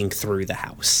creeping through the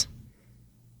house.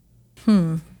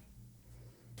 So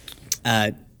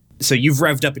you've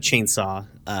revved up a chainsaw.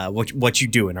 What you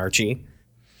doing, Archie?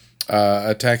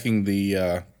 Attacking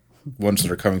the ones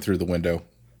that are coming through the window.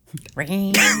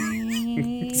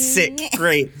 Sick.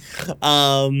 Great.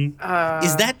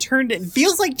 Is that turned? It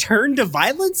feels like turned to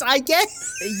violence, I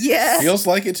guess. Yeah. Feels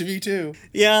like it to me too.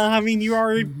 Yeah, I mean, you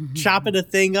are chopping a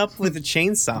thing up with a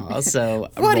chainsaw, so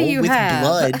What do roll you with have?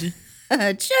 blood.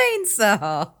 A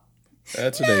chainsaw.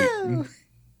 That's an 8.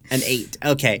 An 8.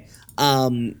 Okay.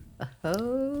 Oh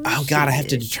God, I have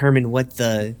to determine what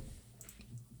the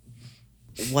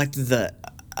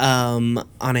on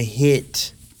a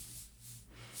hit.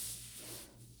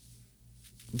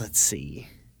 Let's see.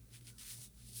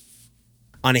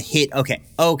 On a hit,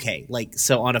 okay. Like,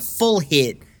 so on a full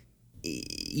hit,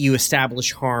 you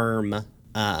establish harm.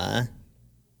 Okay,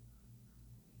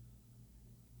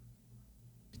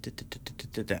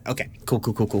 cool.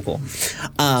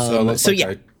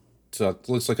 So it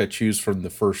looks like I choose from the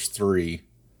first 3.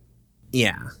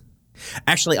 Yeah.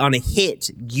 Actually, on a hit,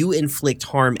 you inflict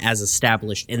harm as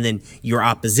established, and then your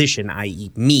opposition, i.e.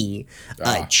 me,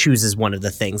 chooses one of the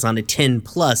things. On a 10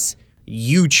 plus,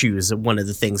 you choose one of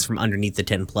the things from underneath the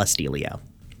 10 plus dealio.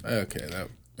 Okay, that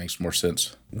makes more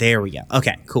sense. There we go.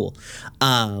 Okay, cool.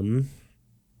 I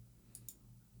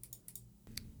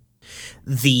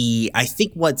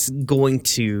think what's going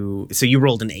to... So you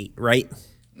rolled an 8, right?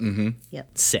 Mm-hmm.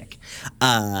 Yep. Sick.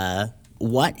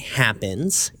 What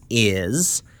happens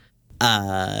is...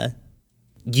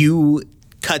 you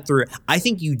cut through. I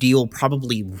think you deal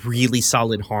probably really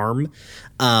solid harm.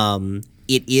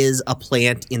 It is a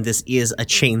plant, and this is a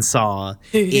chainsaw.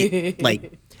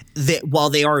 While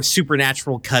they are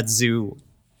supernatural kudzu,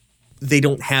 they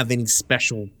don't have any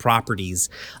special properties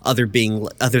other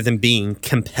than being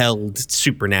compelled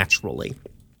supernaturally.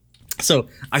 So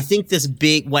I think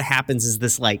what happens is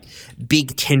this like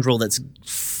big tendril that's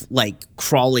like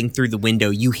crawling through the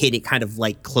window. You hit it kind of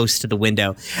like close to the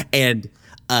window, and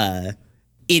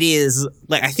it is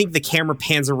like, I think the camera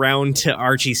pans around to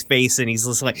Archie's face, and he's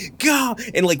just like, "Go!"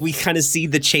 And like we kind of see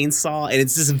the chainsaw, and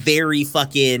it's this very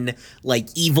fucking like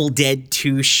Evil Dead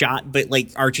 2 shot, but like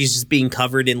Archie's just being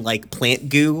covered in like plant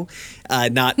goo,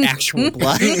 not actual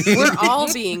blood. We're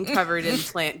all being covered in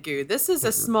plant goo. This is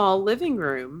a small living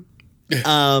room.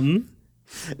 Somehow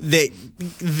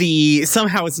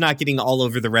it's not getting all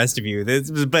over the rest of you.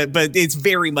 But it's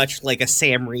very much like a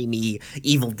Sam Raimi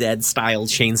Evil Dead style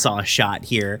chainsaw shot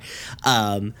here.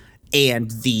 And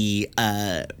you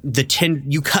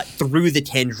cut through the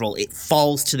tendril, it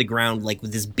falls to the ground like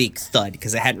with this big thud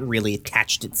because it hadn't really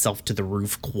attached itself to the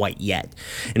roof quite yet,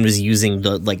 and was using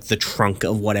the trunk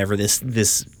of whatever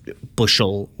this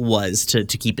bushel was to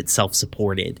keep itself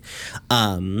supported.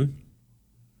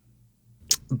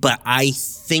 But I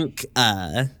think,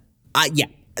 so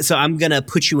I'm going to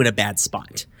put you in a bad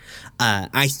spot.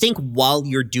 I think while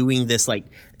you're doing this, like,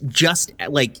 just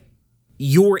like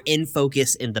you're in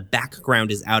focus and the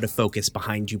background is out of focus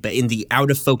behind you, but in the out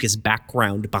of focus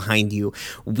background behind you,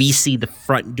 we see the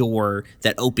front door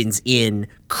that opens in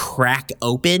crack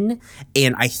open,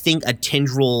 and I think a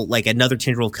tendril, like another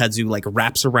tendril of kudzu, like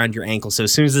wraps around your ankle. So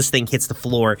as soon as this thing hits the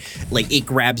floor, like it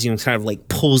grabs you and kind of like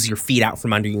pulls your feet out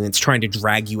from under you, and it's trying to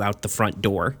drag you out the front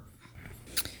door.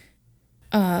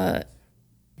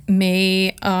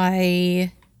 May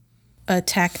I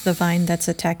attack the vine that's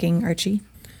attacking Archie?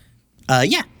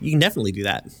 Yeah, you can definitely do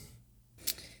that.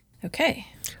 Okay.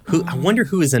 I wonder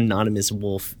who is Anonymous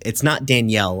Wolf. It's not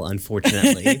Danielle,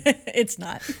 unfortunately. It's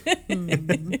not.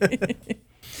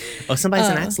 Oh, somebody's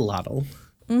an axolotl.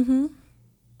 Mm-hmm.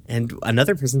 And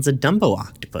another person's a Dumbo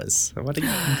octopus. What a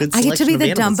good selection I get to be of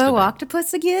the animals Dumbo today.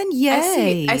 octopus again?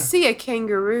 Yay. I see a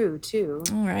kangaroo too.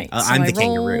 All right. I'm I the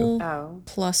kangaroo. roll Oh.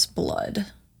 plus blood.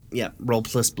 Yeah, roll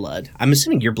plus blood. I'm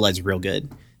assuming your blood's real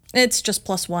good. It's just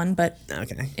 +1, but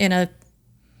Okay. in a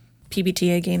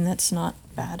PBTA game, that's not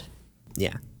bad.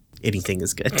 Yeah. Anything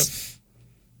is good.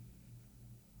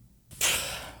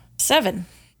 7.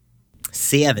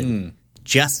 7.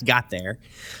 Just got there.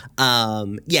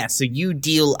 Yeah, so you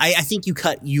deal I think you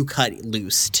cut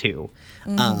loose too.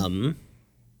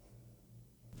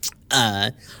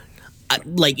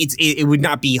 Like it would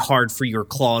not be hard for your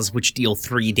claws, which deal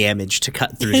 3 damage, to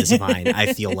cut through this vine.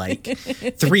 I feel like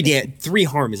 3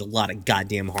 harm is a lot of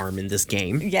goddamn harm in this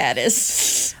game. Yeah, it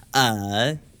is.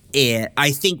 And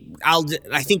I think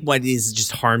what it is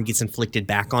just harm gets inflicted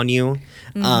back on you.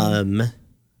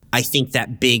 I think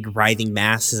that big writhing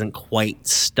mass hasn't quite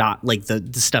stopped. Like the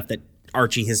stuff that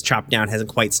Archie has chopped down hasn't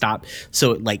quite stopped.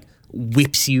 So it like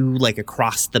whips you like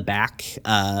across the back.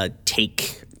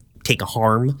 Take a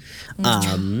harm.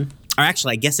 Or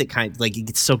actually, I guess it kind of like it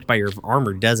gets soaked by your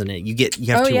armor, doesn't it? You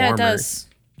have 2 armor. It does.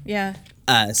 Yeah.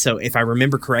 So if I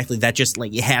remember correctly, that just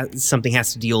like something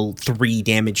has to deal 3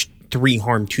 damage, 3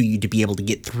 harm to you to be able to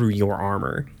get through your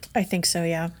armor. I think so,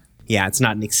 yeah. Yeah, it's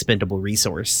not an expendable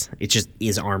resource. It just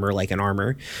is armor, like an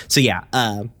armor. So yeah,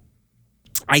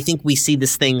 I think we see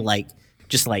this thing like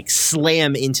just like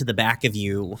slam into the back of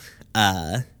you,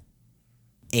 and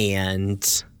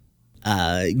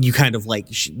you kind of like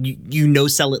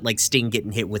sell it like Sting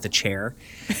getting hit with a chair.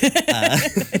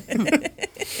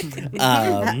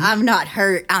 I'm not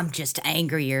hurt. I'm just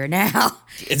angrier now.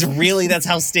 It's really that's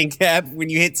how Sting when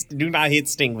you do not hit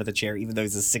Sting with a chair, even though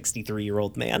he's a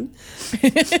 63-year-old man.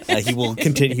 He will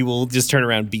continue. He will just turn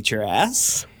around and beat your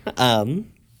ass.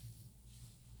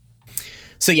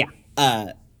 So yeah.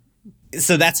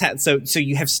 So that's how. So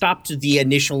you have stopped the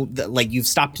initial, you've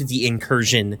stopped the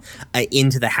incursion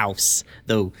into the house,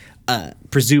 though.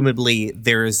 Presumably,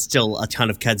 there is still a ton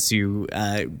of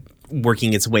kudzu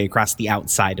working its way across the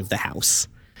outside of the house.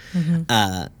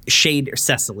 Shade or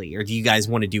Cecily, or do you guys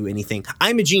want to do anything?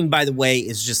 Imogene, by the way,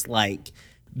 is just like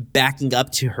backing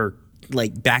up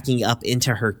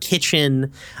into her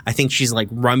kitchen. I think she's like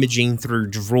rummaging through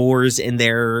drawers in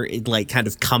there. It like kind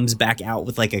of comes back out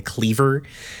with like a cleaver.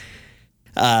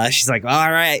 She's like,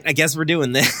 all right, I guess we're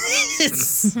doing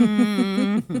this.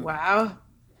 Wow.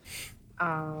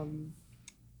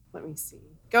 Let me see.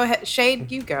 Go ahead.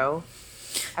 Shade, you go.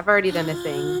 I've already done a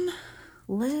thing.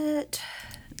 Let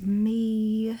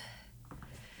me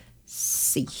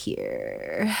see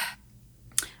here.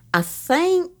 I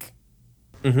think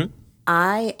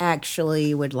I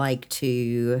actually would like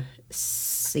to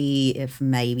see if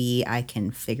maybe I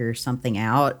can figure something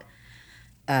out.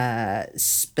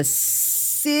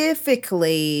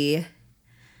 Specifically,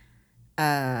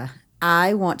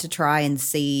 I want to try and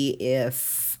see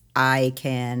if I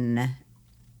can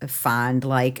find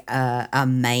like a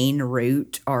main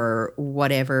route or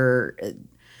whatever.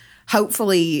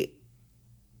 Hopefully,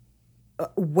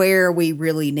 where we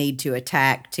really need to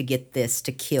attack to get this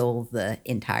to kill the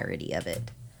entirety of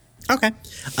it. Okay.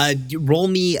 Roll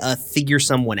me figure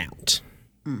someone out.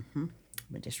 Let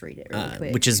me just read it really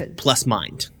quick. Which is plus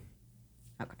mind.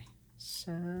 Okay.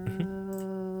 So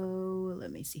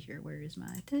let me see here. Where is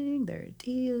my thing? There it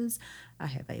is. I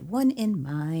have a 1 in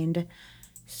mind.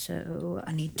 So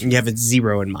I need to. You have a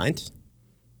 0 in mind.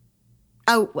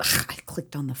 Oh, I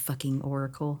clicked on the fucking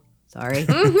oracle. Sorry.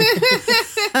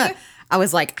 I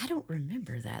was like, I don't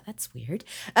remember that. That's weird.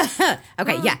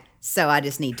 Okay, yeah. So I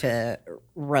just need to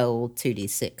roll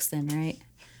 2d6 then, right?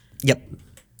 Yep.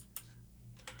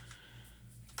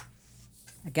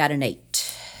 I got an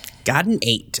 8. Got an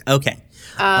 8. Okay.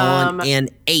 On an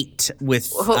 8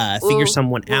 with figure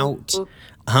someone out.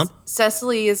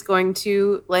 Cecily is going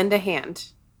to lend a hand.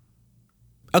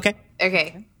 Okay.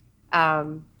 Okay.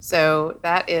 So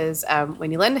that is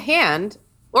when you lend a hand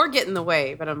or get in the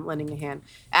way, but I'm lending a hand.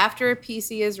 After a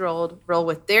PC is rolled, roll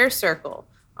with their circle.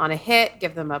 On a hit,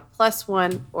 give them a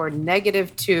 +1 or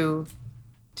 -2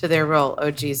 to their roll.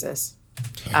 Oh, Jesus.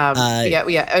 On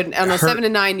a 7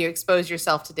 and 9, you expose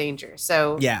yourself to danger.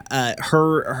 So yeah,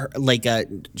 her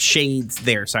Shade's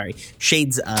there. Sorry,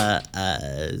 Shade's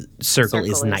circle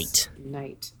is night.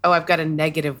 Night. Oh, I've got a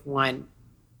 -1.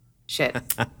 Shit.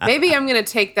 Maybe I'm gonna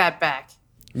take that back.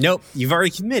 Nope, you've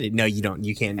already committed. No, you don't.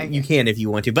 You can. Okay. You can if you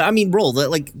want to. But I mean, roll.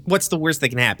 Like, what's the worst that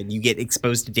can happen? You get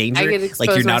exposed to danger. I get exposed like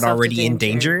you're not myself already to in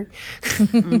danger.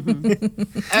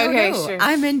 Okay, sure.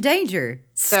 I'm in danger.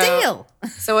 Still.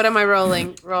 So what am I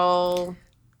rolling? Roll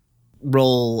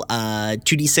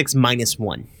 2d6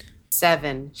 -1.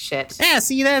 7. Shit. Yeah,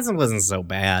 see, that wasn't so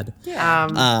bad.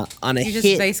 On a You just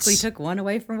hit, basically took one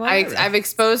away from one. I've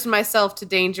exposed myself to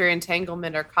danger,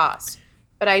 entanglement, or cost,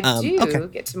 but I do okay.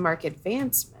 get to mark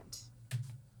advancement.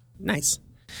 Nice.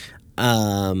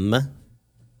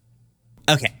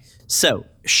 Okay, so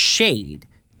shade,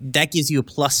 that gives you a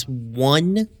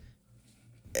 +1.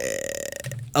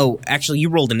 Actually, you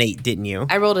rolled an 8, didn't you?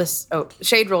 I rolled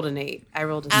Shade rolled an 8. I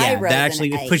rolled a I Yeah, rolled that an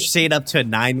actually 8. pushed Shade up to a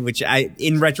 9, which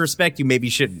in retrospect, you maybe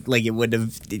should, like, it would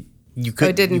have, you could,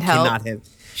 it didn't you help? cannot have,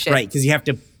 Shit. right, because you have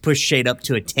to push Shade up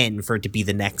to a 10 for it to be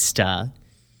the next, good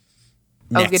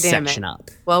next damn section it.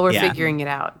 up. Well, we're Yeah. figuring it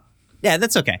out. Yeah,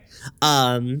 that's okay.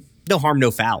 No harm,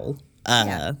 no foul.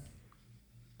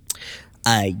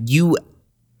 You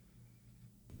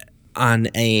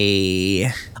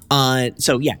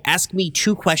ask me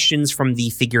 2 questions from the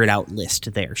figure it out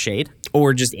list there, Shade,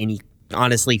 or just any.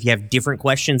 Honestly, if you have different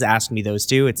questions, ask me those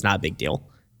 2. It's not a big deal.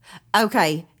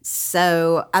 Okay,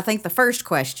 so I think the first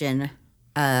question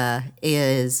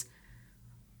is,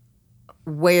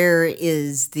 where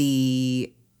is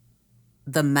the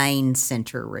main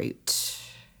center route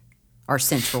or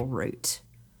central route?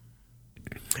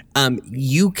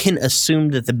 You can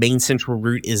assume that the main central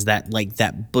route is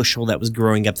that bushel that was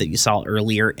growing up that you saw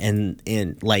earlier, and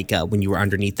when you were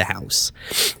underneath the house,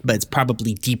 but it's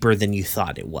probably deeper than you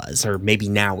thought it was, or maybe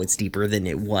now it's deeper than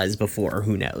it was before.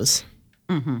 Who knows?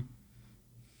 Mm-hmm.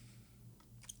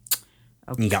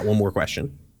 Okay. You got one more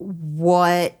question.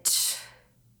 What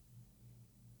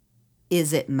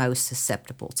is it most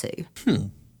susceptible to?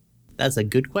 That's a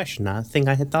good question. Not a thing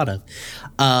I had thought of.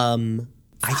 I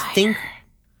think.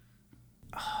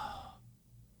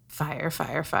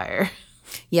 Fire.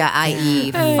 Yeah,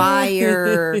 i.e.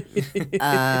 fire.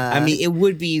 I mean, it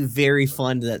would be very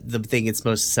fun that the thing it's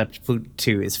most susceptible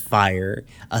to is fire,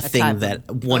 a thing type that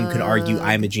one could argue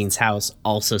Imogene's house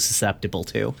also susceptible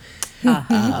to. The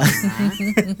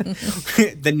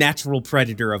natural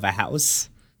predator of a house,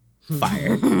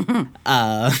 fire.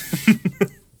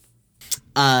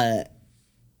 I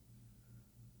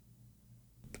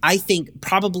think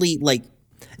probably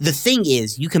the thing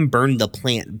is, you can burn the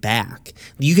plant back.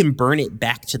 You can burn it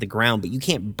back to the ground, but you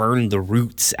can't burn the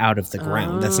roots out of the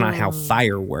ground. That's not how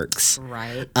fire works.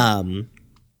 Right. I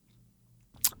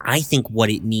think what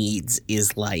it needs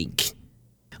is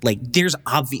there's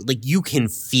obvious, you can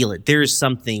feel it. There's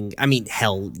something, I mean,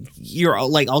 hell, you're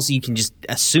also you can just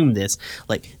assume this,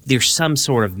 there's some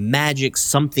sort of magic,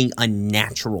 something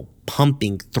unnatural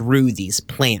pumping through these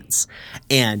plants.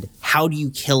 And how do you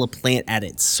kill a plant at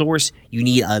its source? You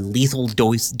need a lethal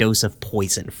dose of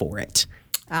poison for it.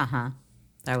 That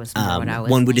was more what I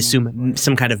was One would leaning assume for.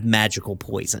 some kind of magical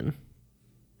poison.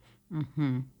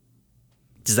 Mm-hmm.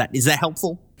 Is that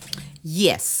helpful?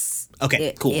 Yes.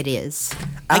 Okay, cool. It is.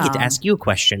 I get to ask you a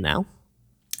question now.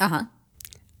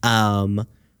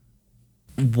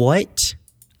 What,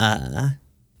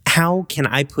 how can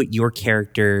I put your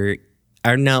character,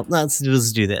 or no, let's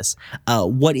do this.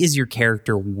 What is your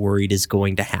character worried is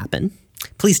going to happen?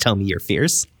 Please tell me your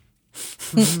fears.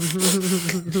 This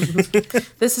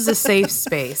is a safe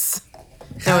space.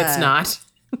 No, it's not.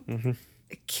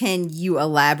 Can you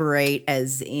elaborate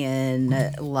as in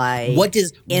What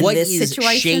is this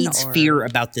situation, Shade's or? fear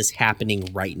about this happening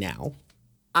right now?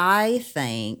 I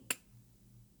think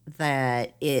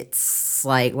that it's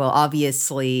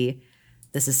obviously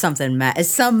this is something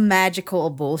some magical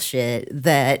bullshit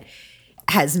that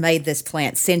has made this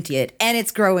plant sentient, and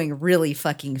it's growing really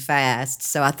fucking fast.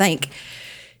 So I think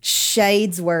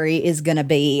Shade's worry is going to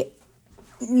be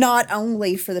not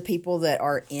only for the people that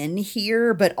are in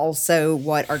here, but also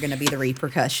what are going to be the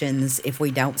repercussions if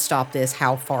we don't stop this.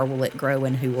 How far will it grow,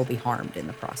 and who will be harmed in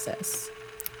the process?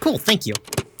 Cool, thank you.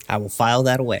 I will file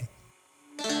that away.